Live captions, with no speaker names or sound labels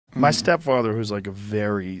My stepfather, who's like a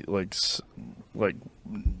very like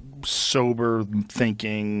sober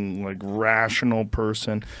thinking, like rational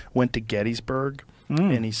person, went to Gettysburg.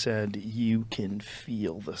 And he said, you can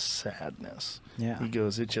feel the sadness. Yeah. He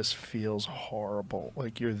goes, it just feels horrible.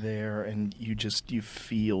 Like you're there and you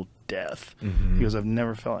feel death. He goes, I've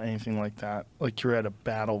never felt anything like that. Like you're at a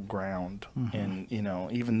battleground. And, you know,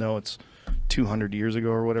 even though it's 200 years ago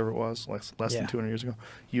or whatever it was, less than 200 years ago,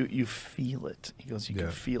 you feel it. He goes, you can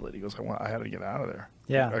feel it. He goes, I had to get out of there.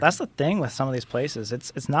 Yeah, that's the thing with some of these places.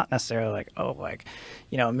 It's not necessarily like, oh, like,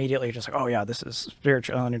 you know, immediately you're just like, oh, yeah, this is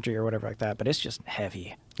spiritual energy or whatever like that. But it's just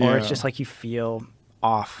heavy. Or it's just like you feel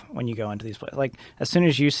off when you go into these places. Like as soon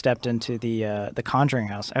as you stepped into the Conjuring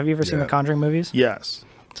house. Have you ever seen the Conjuring movies? Yes.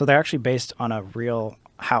 So they're actually based on a real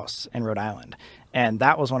house in Rhode Island. And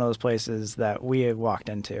that was one of those places that we had walked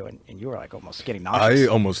into, and you were like almost getting nauseous.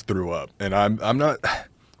 I almost threw up. And I'm not...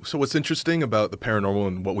 So what's interesting about the paranormal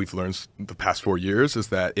and what we've learned the past 4 years is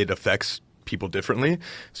that it affects people differently.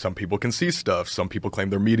 Some people can see stuff. Some people claim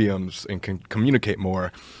they're mediums and can communicate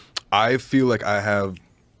more. I feel like I have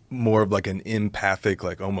more of like an empathic,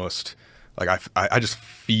 like almost like I just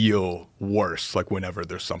feel worse like whenever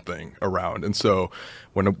there's something around. And so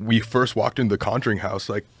when we first walked into the Conjuring house,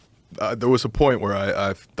 like there was a point where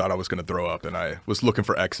I thought I was going to throw up and I was looking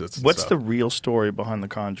for exits. What's the real story behind the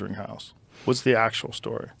Conjuring house? What's the actual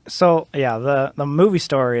story? So, yeah, the movie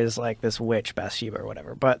story is like this witch, Bathsheba or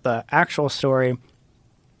whatever. But the actual story,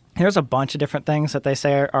 there's a bunch of different things that they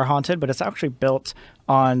say are haunted, but it's actually built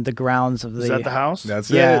on the grounds of the... Is that the house? That's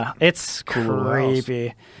yeah, it. It's Cool creepy.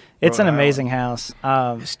 House. It's an Rhode amazing house.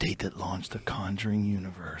 The state that launched the Conjuring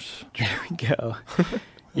universe. There we go.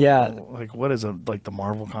 Yeah. Like, what is like the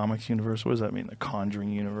Marvel Comics universe? What does that mean? The Conjuring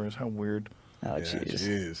universe? How weird. Oh,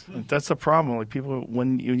 jeez. That's the problem. Like people,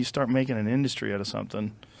 when you start making an industry out of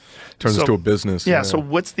something, Turns into a business. Yeah. So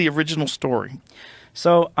what's the original story?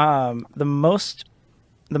 So the most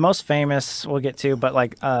famous we'll get to, but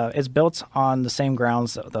like it's built on the same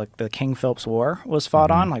grounds that the King Philip's War was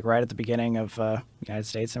fought on, like right at the beginning of the United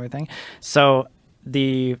States and everything. So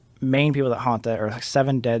the main people that haunt that are like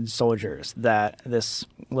 7 dead soldiers that this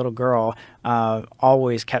little girl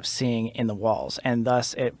always kept seeing in the walls, and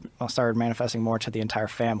thus it started manifesting more to the entire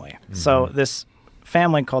family. So this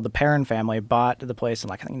family called the Perrin family bought the place in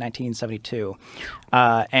like I think 1972,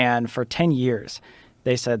 and for 10 years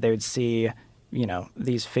they said they would see, you know,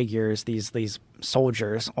 these figures, these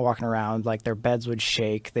soldiers walking around, like their beds would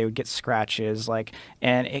shake, they would get scratches, like,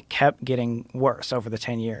 and it kept getting worse over the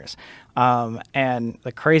 10 years. And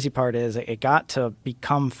the crazy part is it got to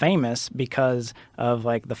become famous because of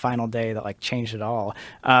like the final day that like changed it all.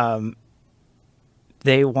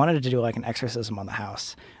 They wanted to do like an exorcism on the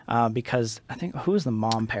house because I think, who was the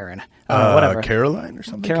mom Perrin? Whatever. Caroline or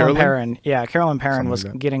something? Carolyn Perrin. Yeah, Carolyn Perrin Something was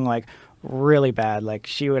like that. getting like really bad. Like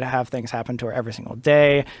she would have things happen to her every single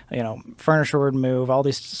day. You know, furniture would move, all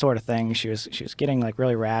these sort of things. She was getting like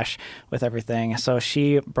really rash with everything. So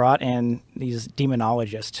she brought in these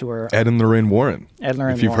demonologists who were Ed and Lorraine Warren. Ed and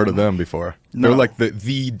Lorraine if you've heard of Warren. them before. No. They're like the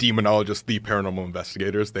demonologists, the paranormal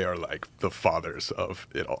investigators. They are like the fathers of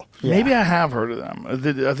it all. Yeah. Maybe I have heard of them. Are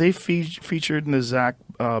they featured in the Zach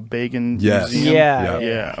Bagan Yes. Museum? Yeah.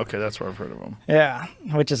 Yeah. Okay, that's where I've heard of them. Yeah,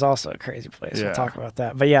 which is also a crazy place. Yeah. We'll talk about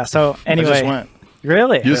that. But yeah, so anyway. I just went.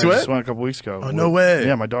 Really? You just I went? just went a couple weeks ago. Oh, no way.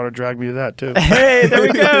 Yeah, my daughter dragged me to that too. Hey, there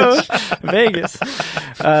we go. Vegas.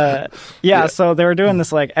 Yeah, so they were doing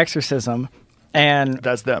this like exorcism, and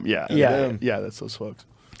That's them. Yeah. Yeah. Yeah, that's those folks.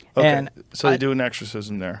 Okay. And so they do an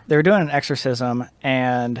exorcism there. they were doing an exorcism,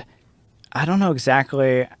 and I don't know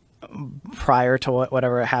exactly prior to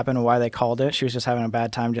whatever happened and why they called it. She was just having a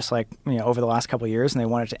bad time, just like, you know, over the last couple of years, and they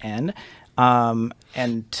wanted it to end.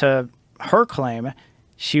 And to her claim,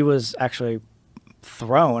 she was actually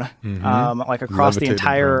thrown like across the Levitated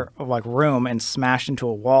entire like room and smashed into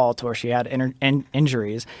a wall to where she had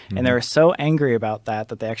injuries. And they were so angry about that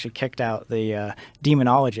they actually kicked out the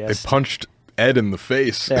demonologist. They punched Ed in the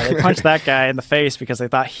face. Yeah, they punched that guy in the face because they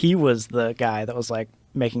thought he was the guy that was like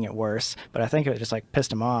making it worse. But I think it just like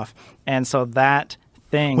pissed him off. And so that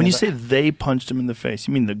thing. When you say they punched him in the face,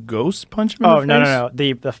 you mean the ghost punched him in the face? No.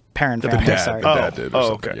 The Perrin family. dad, Sorry. the dad did or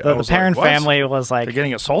something, okay. yeah. The Perrin family was like They're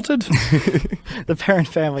getting assaulted? the Perrin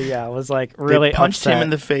family. Yeah, was like really They punched upset. him in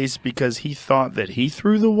the face because he thought that he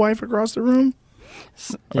threw the wife across the room?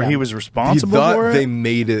 Or Yeah. he was He responsible thought for it? they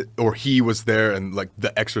made it, or he was there, and like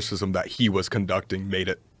the exorcism that he was conducting made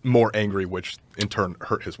it more angry, which in turn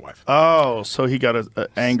hurt his wife. Oh, so he got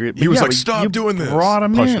angry. He was Yeah, like, but "Stop you doing this." Brought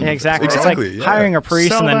him Punched in. him. Yeah, exactly. Exactly, It's like yeah. hiring a priest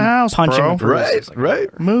Sell and then the house, punching bro. a priest. It's like,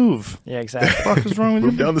 Right. Move. Yeah, exactly. What the fuck is wrong with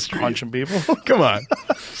Move you? down the street. Punching people. Come on.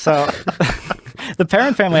 So The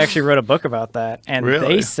Perrin family actually wrote a book about that, and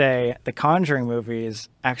Really? they say the Conjuring movies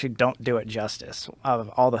actually don't do it justice of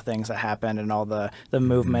all the things that happened and all the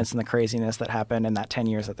movements and the craziness that happened in that 10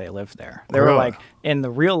 years that they lived there. They were Really? like, in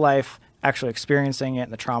the real life, actually experiencing it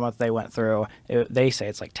and the trauma that they went through, they say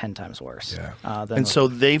it's like 10 times worse. Yeah. Than And so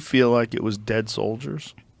they feel like it was dead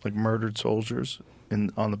soldiers, like murdered soldiers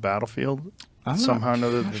on the battlefield. Somehow or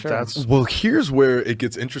another, that's Well, here's where it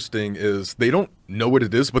gets interesting is they don't know what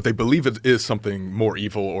it is, but they believe it is something more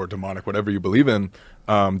evil or demonic, whatever you believe in,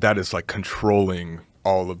 that is like controlling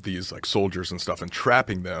all of these like soldiers and stuff and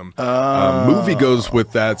trapping them. Movie goes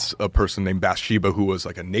with that's a person named Bathsheba who was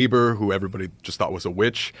like a neighbor who everybody just thought was a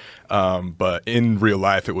witch. But in real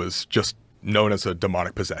life, it was just known as a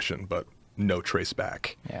demonic possession, but no trace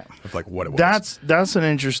back of like what it was. That's an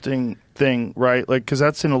interesting thing, right? Like, because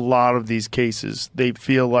that's in a lot of these cases. They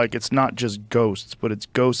feel like it's not just ghosts, but it's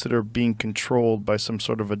ghosts that are being controlled by some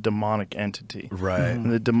sort of a demonic entity. Right.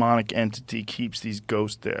 And the demonic entity keeps these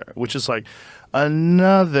ghosts there, which is like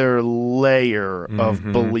another layer of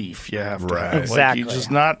belief you have to have. Exactly.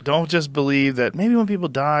 Like, you don't just believe that maybe when people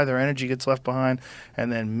die, their energy gets left behind,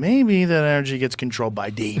 and then maybe that energy gets controlled by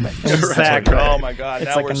demons. Exactly. Like, oh my God.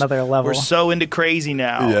 It's now like another level. We're so into crazy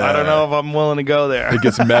now. Yeah. I don't know if I'm willing to go there. It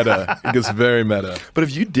gets meta. It gets very meta. But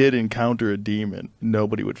if you did encounter a demon,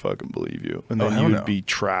 nobody would fucking believe you. And then hell you would no. be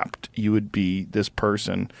trapped. You would be this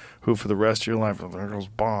person who for the rest of your life, oh, there goes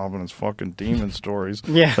Bob and his fucking demon stories.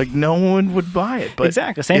 Yeah. Like no one would buy it. But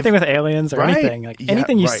exactly. Same thing with aliens or right? anything. Like Yeah,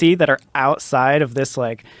 anything you right. see that are outside of this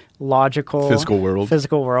like logical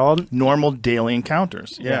Physical world. normal daily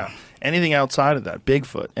encounters. Yeah. Anything outside of that,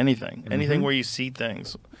 Bigfoot, anything. Anything where you see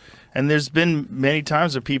things. And there's been many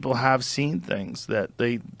times that people have seen things that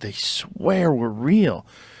they swear were real.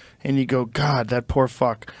 And you go, God, that poor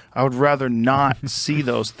fuck. I would rather not see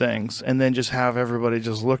those things and then just have everybody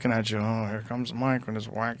just looking at you. Oh, here comes Mike with his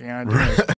wacky ideas.